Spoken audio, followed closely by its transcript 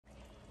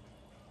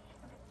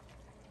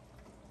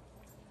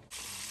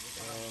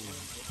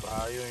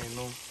you ain't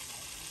know.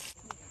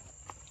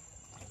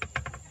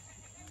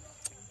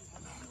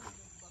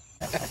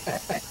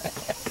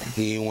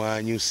 He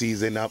want you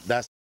season up.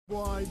 That's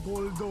boy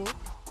Goldo.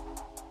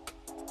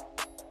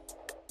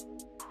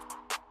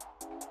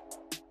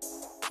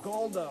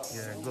 Goldo.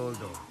 yeah,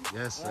 Goldo.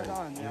 Yes, sir. Right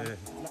on, yeah.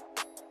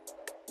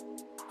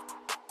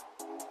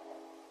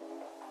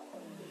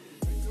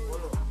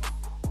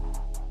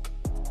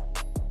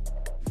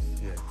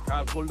 Yeah.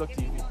 Carl Goldo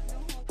TV.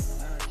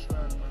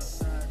 Natural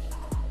massage.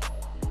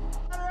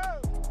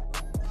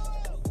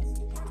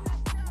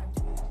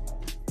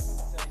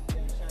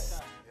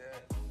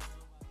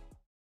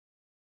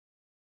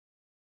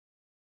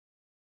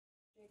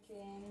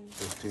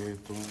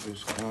 58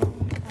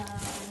 discount.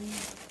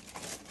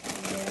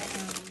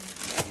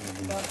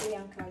 Broccoli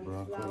and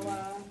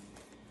cauliflower.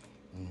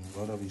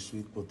 What are we?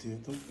 Sweet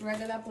potato,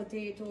 Regular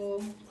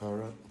potato,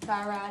 carrot.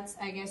 carrots,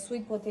 I guess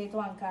sweet potato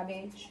and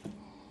cabbage.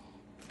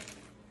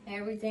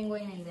 Everything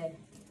going in there.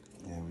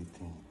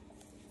 Everything.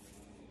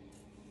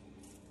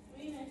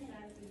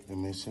 You're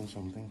missing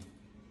something?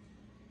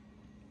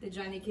 The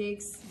Johnny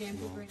cakes, game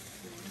paper.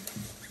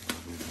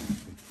 Sweet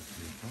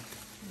potato.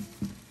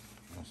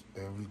 That's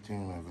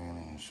everything we're going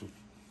in the soup.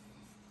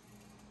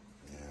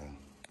 Yeah.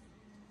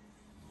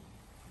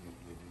 You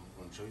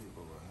want to show you,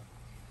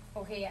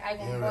 Baba? Okay, I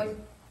gonna Yeah, boil. ready.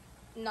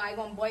 No, I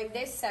gonna boil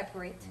this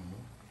separate.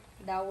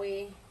 That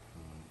way,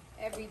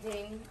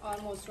 everything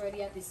almost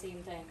ready at the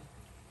same time.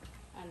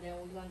 And then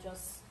we're gonna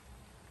just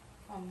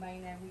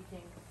combine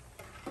everything.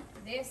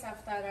 This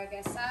after I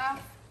guess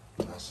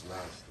That's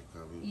last, the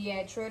cabbage.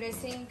 yeah, throw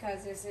this in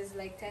because this is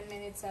like 10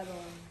 minutes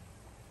alone.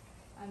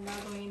 I'm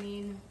not going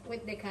in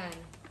with the can.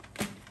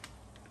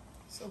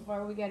 So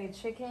far we got the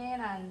chicken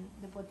and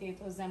the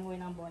potatoes I'm going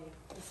to boil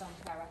with some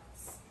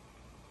carrots.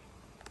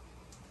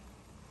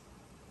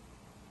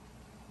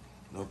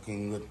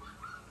 Looking good.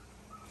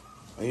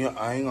 I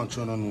ain't gonna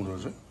turn on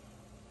noodles, eh?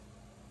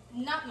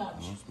 Not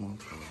much. Not much.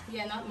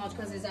 Yeah, not much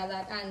because it's a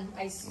lot and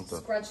I Not that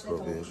scratched it all.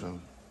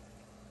 probation.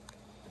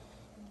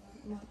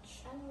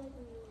 Much.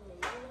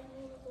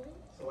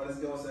 So what is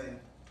the girl saying?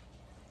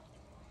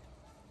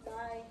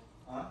 Bye.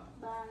 Huh?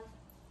 Bye.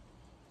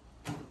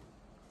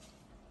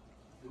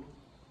 You?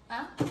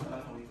 Huh? I don't know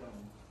what you're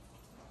doing.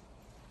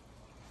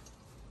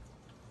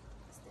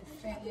 It's the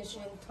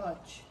finishing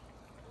touch.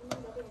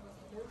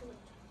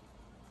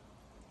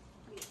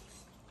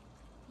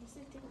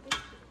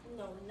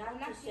 No, not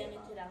to send it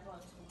to that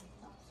box.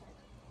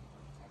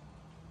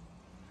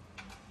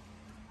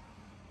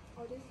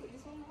 Oh,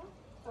 this one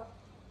more?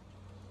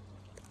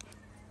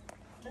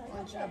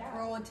 Bunch of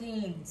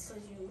proteins.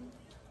 Because you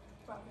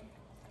probably.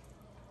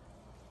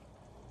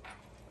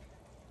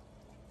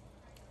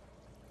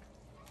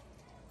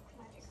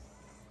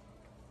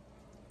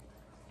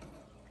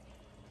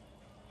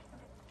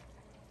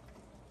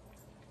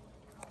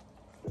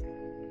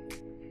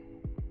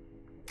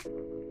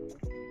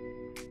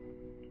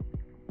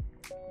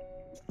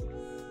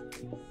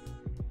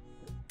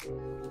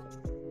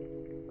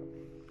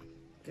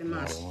 ¿Qué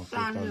más? I want to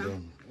Pan. put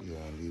them. Yeah,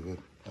 I leave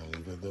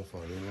it there for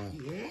a while.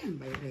 Yeah,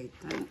 by the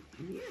time.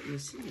 Yeah, you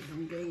see,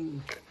 I'm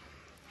getting.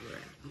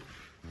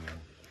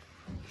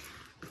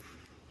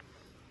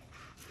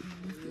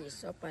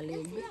 Yes, up a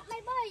little bit.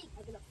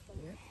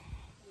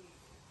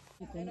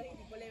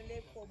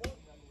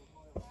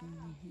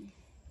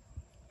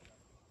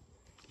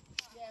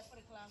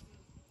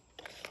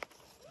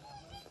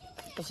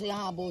 Kasi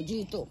yung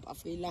abojito,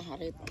 pa-fila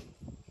harap.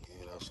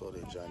 Yeah, that's how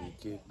the Johnny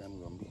cake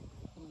them gonna be.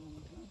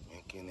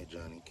 Making the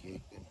Johnny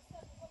cake. Them.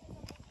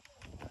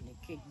 Ni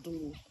cake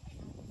do.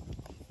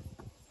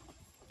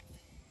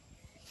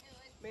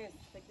 Man,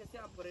 take this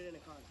out and put it in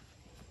the car.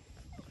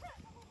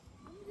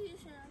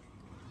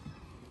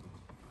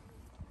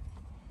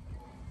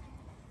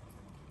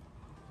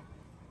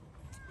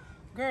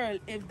 Girl,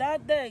 if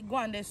that day go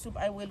on the soup,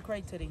 I will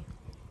cry today.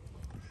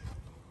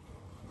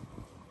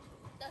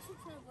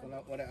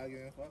 What are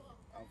arguing for?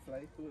 I'll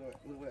fly to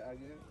who we're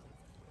arguing?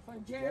 For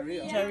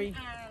Jerry.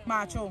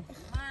 Macho.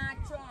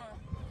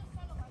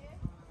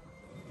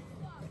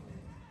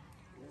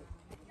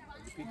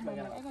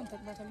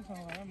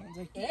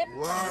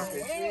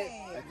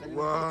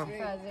 Wow.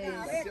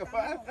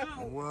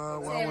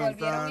 Wow, went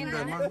down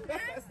there, man.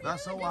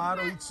 That's how hard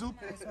to eat soup.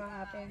 That's what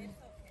happened.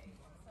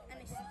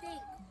 And it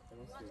stinks.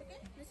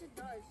 Yes, it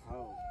does.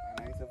 How?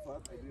 And I said,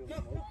 fuck, I do.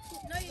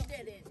 No, you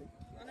didn't.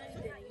 No,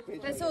 you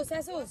didn't. Jesus,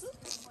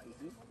 Jesus.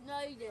 No,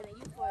 you didn't.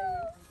 You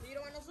farted. You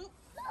don't want no soup?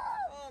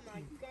 Oh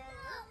my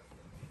God.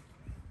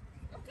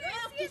 Okay,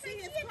 I see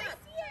it.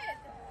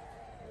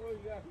 Oh, you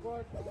got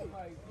caught. Oh my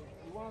God.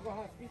 You want to go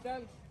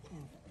hospital?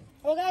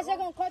 Oh, guys, they're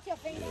going to cut your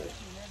finger.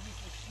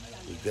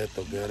 We get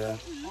together,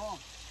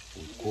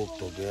 we cook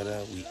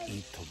together, we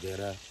eat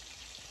together.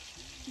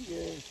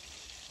 Yeah.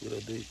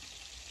 Good day.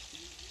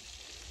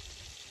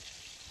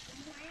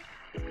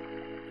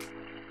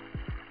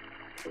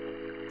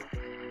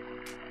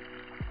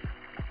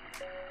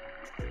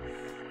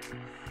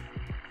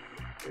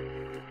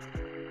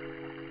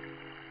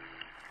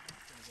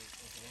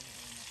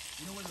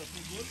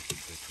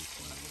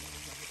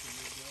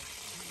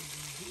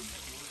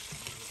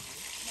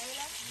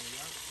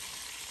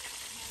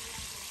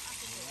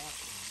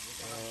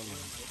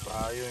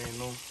 Fire, you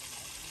know.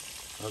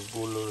 That's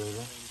good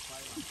already.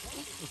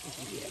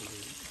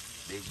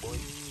 Big boy.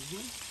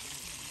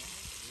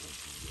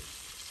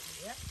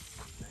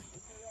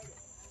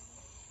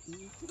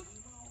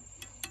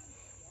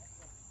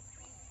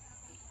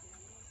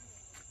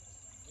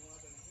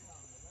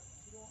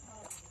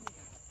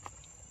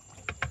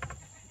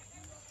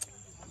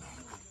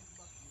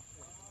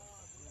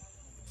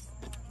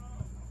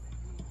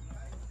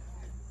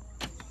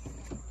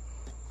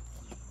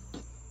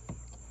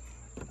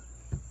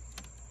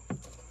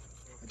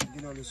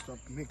 You know, this stuff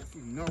make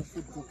food, now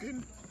food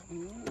cooking.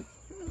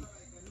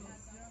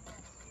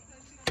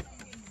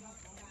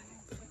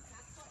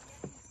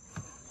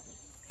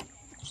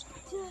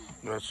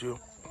 That's you.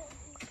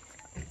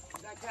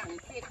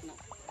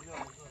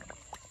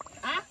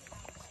 Huh?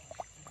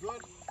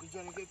 Good? You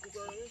trying to get cooked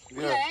already?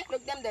 Yeah,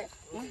 look them there.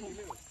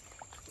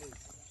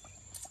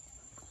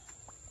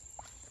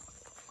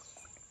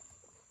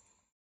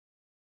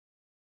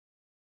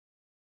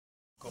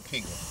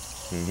 Pig.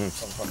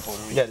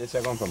 Yeah, this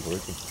I come from Puerto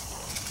Rico.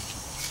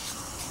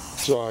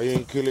 So you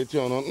ain't kill it, you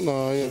know?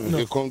 No,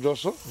 you come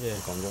just so? Yeah,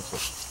 come just so.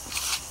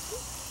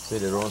 See,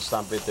 they don't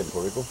stamp it in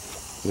Puerto Rico.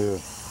 Yeah.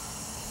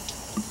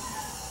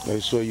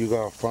 And so you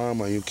got a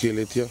farm and you kill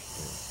it here?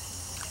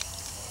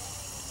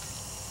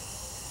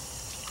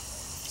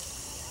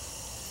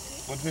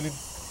 What Philip?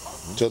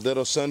 So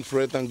they'll send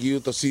for it and give you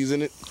to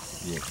season it?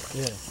 Yeah.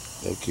 Yeah.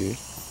 Okay.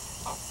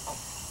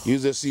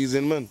 Use the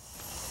season, man.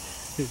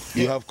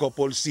 You have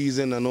couple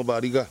season and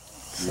nobody got.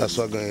 That's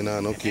what going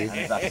on,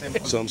 okay.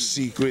 Some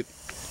secret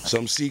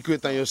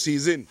on your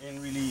season. And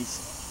really,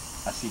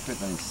 it's a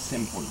secret and it's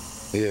simple.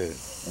 Yeah.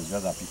 It's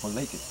just that people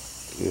like it.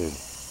 Yeah.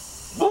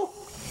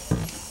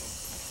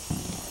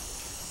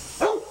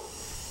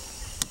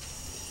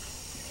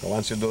 So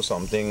once you do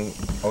something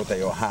out of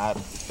your heart,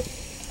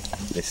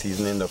 the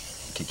seasoning the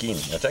kick in.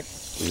 You check?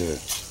 Yeah.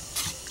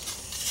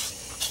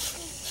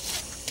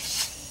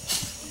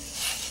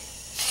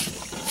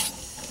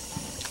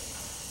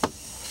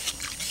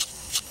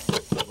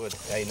 Good.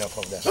 Yeah, enough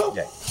of that.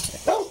 Yeah.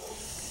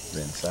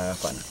 Then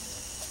serve and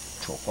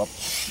chop up.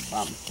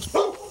 Bam.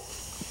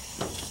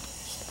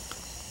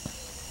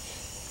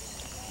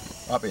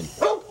 Up in.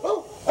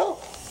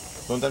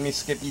 Don't tell me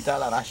skip eat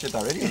all of that shit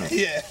already, you know?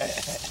 Yeah.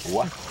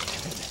 What?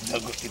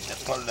 Don't go keep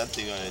that, call that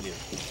thing already.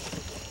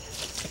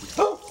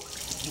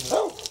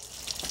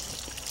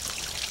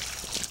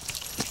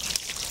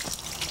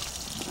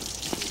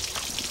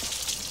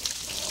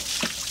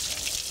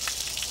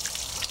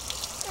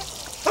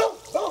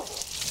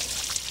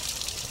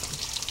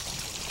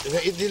 You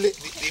gonna eat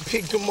the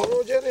pig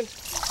tomorrow, Jared? I'm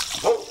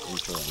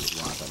sure I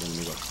want that when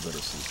we got to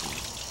the season.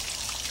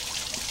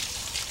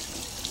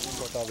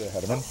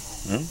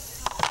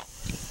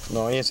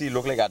 No, you see,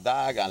 look like a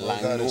dog and We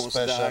long got a nose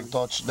special dog.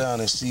 touch down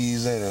the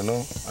season, you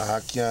know. I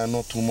can't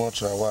know too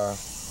much of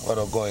what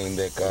I go in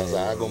there, because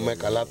I gonna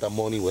make a lot of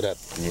money with that.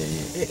 Yeah.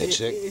 You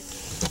check?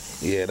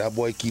 Yeah, that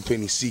boy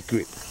keeping his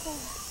secret.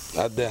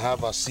 That they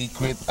have a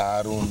secret,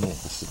 I don't know.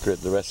 Secret,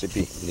 the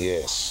recipe.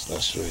 Yes,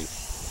 that's right.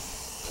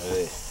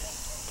 Hey.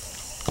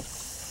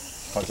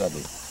 Touch that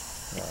bit.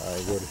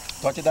 Good.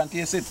 Touch it and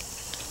taste it.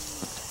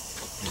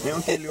 They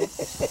don't kill you.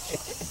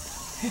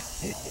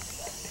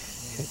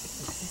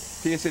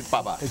 Taste it,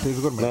 Papa. No,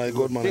 it's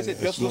good, man. Taste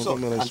it, just go so.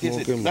 And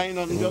taste it.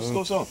 No, just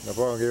go so.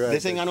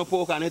 This ain't got no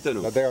pork on it, you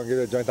know. They're going to give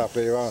it a joint of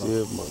flavor.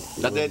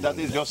 That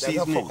is just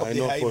seasoning. I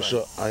know for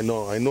sure. I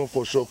know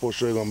for sure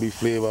it's gonna be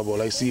flavorful.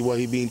 I see what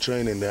he been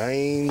training there. I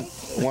ain't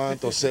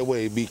want to say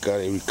where he be,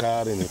 cause he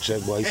record and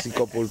check, but I see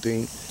couple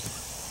things.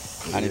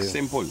 And it's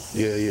simple.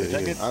 Yeah.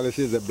 Check it. All this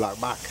is the black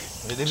back.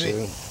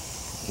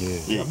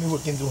 Yeah. I'm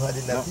working too hard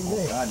in that thing,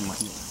 eh? God, man.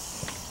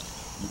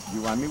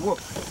 You want me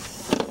work?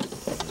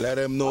 Let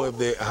them know if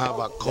they have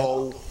a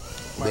cow,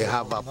 they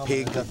have a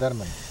pig,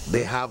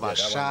 they have a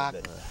shark,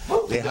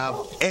 they have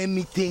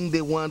anything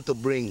they want to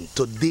bring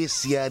to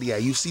this area.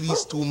 You see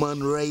these two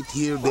men right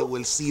here, they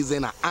will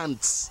season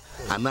ants.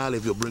 And now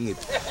if you bring it,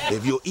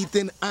 if you're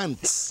eating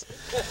ants,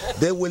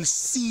 they will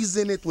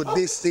season it with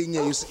this thing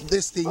here. You see,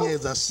 this thing here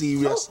is a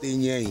serious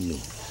thing here, you know.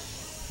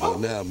 You know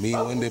what I mean?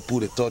 When they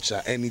put a touch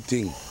on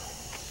anything.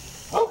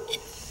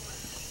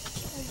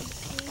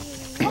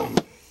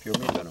 Pure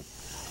meat, you know.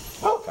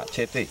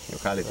 Cachete, you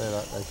call it. I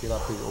feel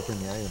that pig open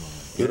the eye, you know.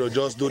 You don't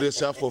just do this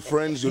here for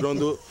friends. You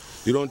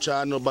don't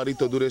charge nobody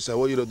to do this here.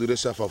 What you don't do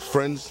this here for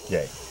friends?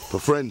 Yeah. For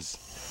friends.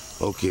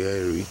 Okay, I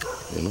agree.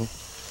 You know.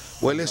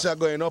 Well, it's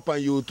going up on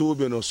YouTube,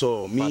 you know,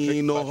 so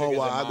me know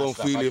how I gonna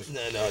feel if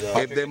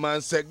the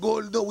man say,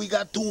 Goldo, we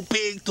got 2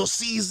 pigs to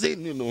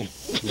season, you know.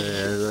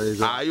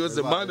 Yeah, I use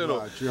the man, you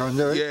know.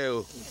 300?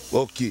 Yeah,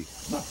 okay.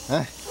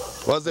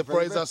 What's the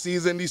price of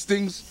season these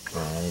things?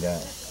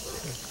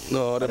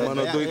 No, the man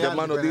will do it. The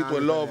man will do it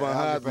with love and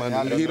heart,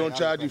 man. He don't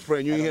charge you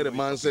friend. You hear the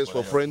man says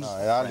for friends.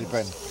 It all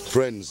depends.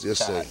 Friends, yes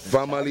sir.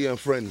 Family and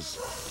friends.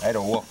 I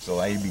don't work, so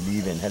I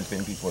believe in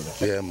helping people.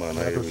 Yeah, man.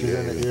 I to see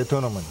the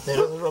tournament.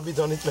 Rub it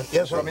on it, man.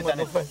 Yes, Rub it on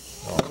it. Rub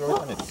it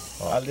on it.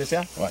 All this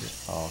here? Watch.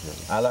 Oh,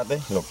 okay. All that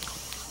there? Look.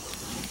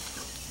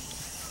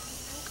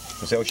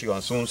 You see how she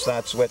gonna soon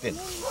start sweating?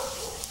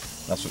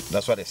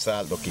 That's what the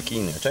salt will kick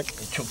in. Check.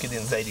 Choke it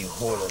inside the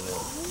hole.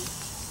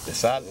 The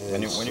salt,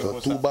 when you So go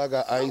 2 bags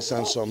of ice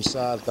and some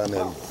salt and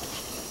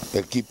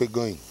they'll keep it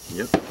going.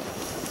 Yep.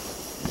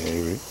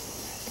 Yeah,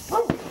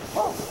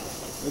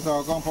 It's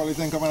our gun police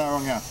ain't coming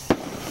around here.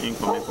 Ain't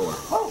coming forward.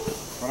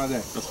 What are they?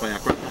 That's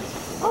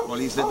firecrackers.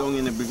 Police they down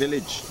in the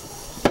village.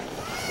 See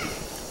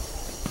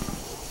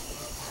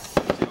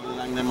how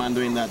long the man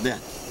doing that there?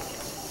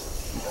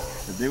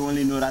 But they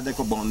only know that they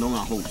could burn down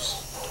a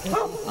house. And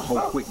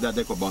how quick that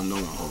they could burn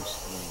down a house.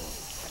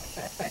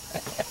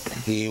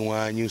 He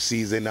want you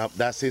season up.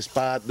 That's his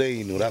part there,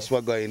 you know. That's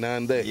what going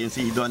on there. You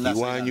see he done that.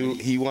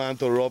 He want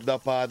to rub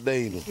that part there,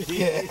 you know.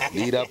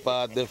 Leave that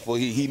part there for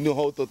he know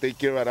how to take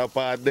care of that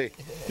part there.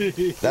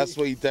 That's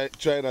what he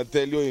trying to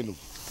tell you, you know.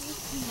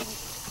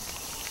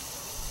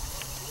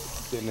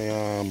 Then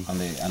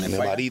the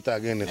varita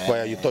again, the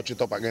fire, you touch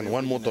it up again.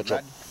 One more touch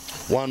up.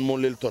 One more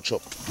little touch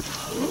up.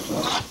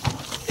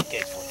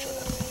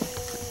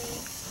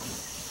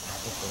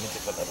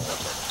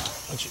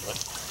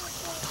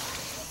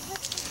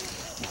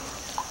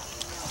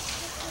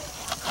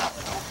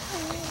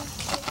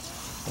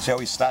 See how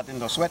he's starting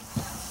to sweat?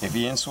 If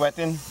he ain't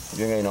sweating,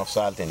 you ain't got enough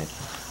salt in it.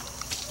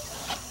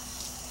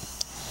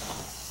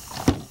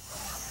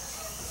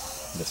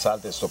 The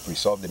salt is to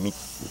preserve the meat.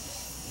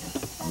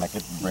 Make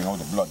it bring out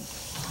the blood.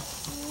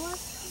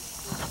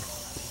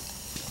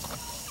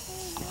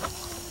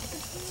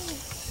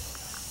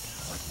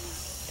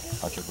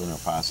 Watch it when you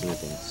pass it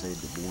inside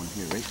the bone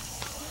here, right?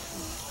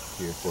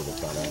 Here for the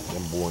color.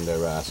 Them bone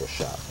their ass are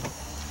sharp.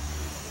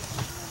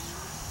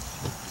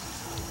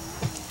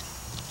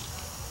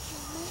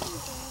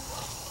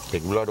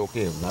 Take blood,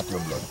 okay, not no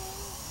blood.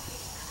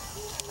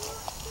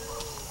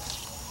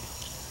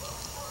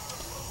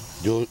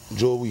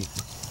 Joey,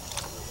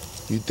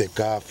 you take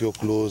off your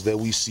clothes that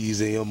we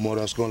season your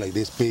mother's going like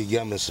this pig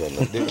Yamison.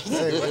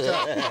 Hey, watch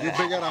out. You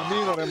bigger than me,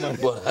 no, them man.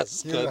 But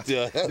that's cut,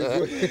 yeah.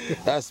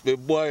 That's my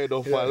boy,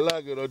 no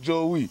falang, you know,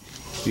 Joey.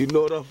 You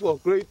know that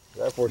fuck, right?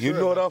 Yeah, for you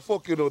sure, know man. that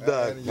fuck, you know,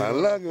 dog. You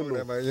Falang, know, you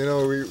know. you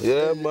know, we,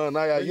 Yeah, man,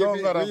 I am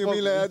younger than you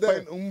mean like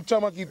that?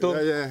 Chamaquito.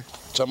 Yeah.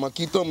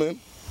 Chamaquito, man.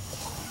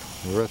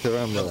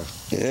 Veteran, brother.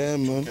 Yeah,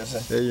 man.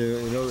 Yeah,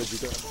 you know what you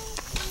got.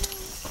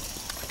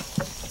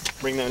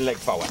 Bring them leg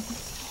forward.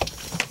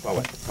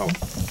 Forward, forward.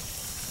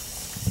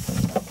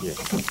 Yeah.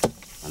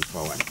 And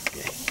forward.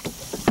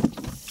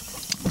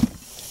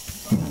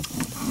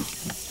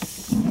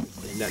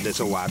 Yeah. There's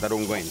a water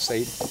don't go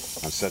inside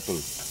and settle.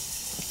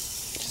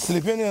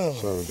 Sleeping, you know?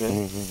 Sorry.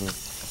 Yeah.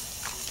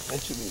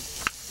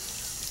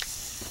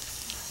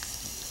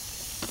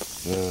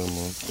 Yeah,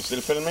 man. You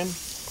still filming?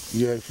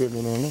 Yeah, I'm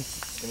filming on it.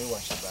 Let me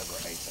wash the bag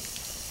right.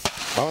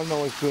 I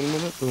know I'm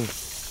filming it.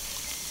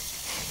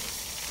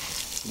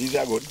 These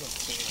are good.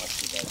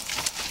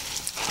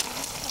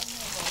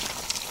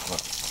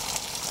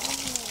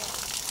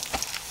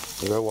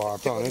 Yeah,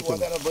 water on it.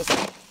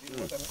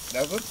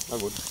 That's good? Are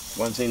good.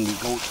 One thing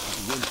leak out.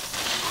 Good.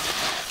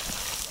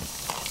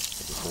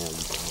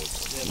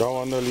 That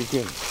one not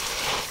leaking.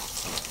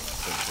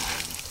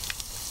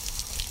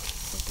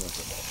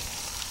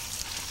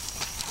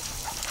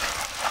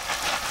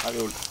 Are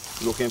you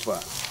looking for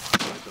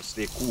to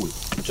stay cool?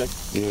 Check.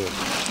 Yeah.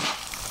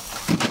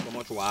 So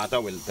much water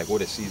will take out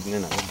the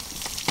seasoning.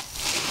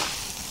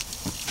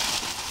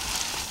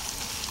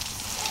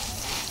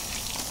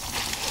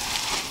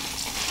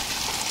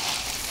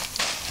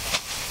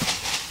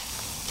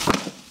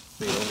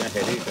 So you don't get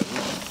headache.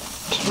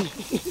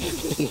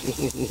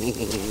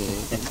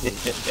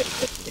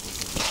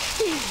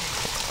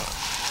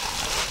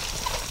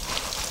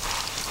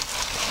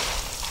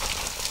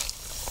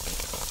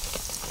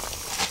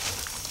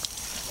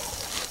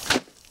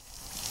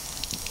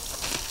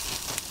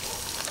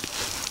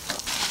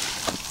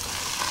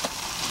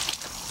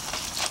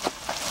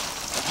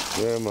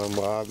 Yeah, man,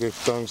 but I give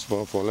thanks,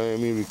 man, for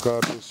letting me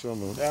record this show,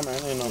 man. Yeah,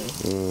 man, you know.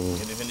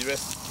 Can you feel the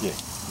rest? Yeah.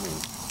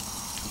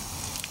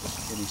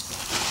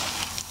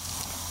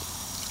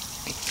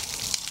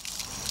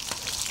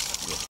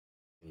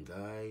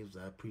 Guys,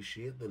 I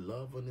appreciate the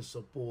love and the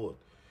support.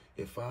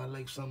 If I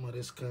like some of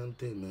this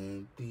content,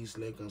 man, please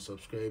like and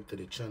subscribe to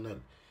the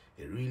channel.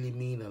 It really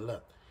means a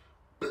lot.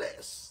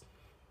 Bless.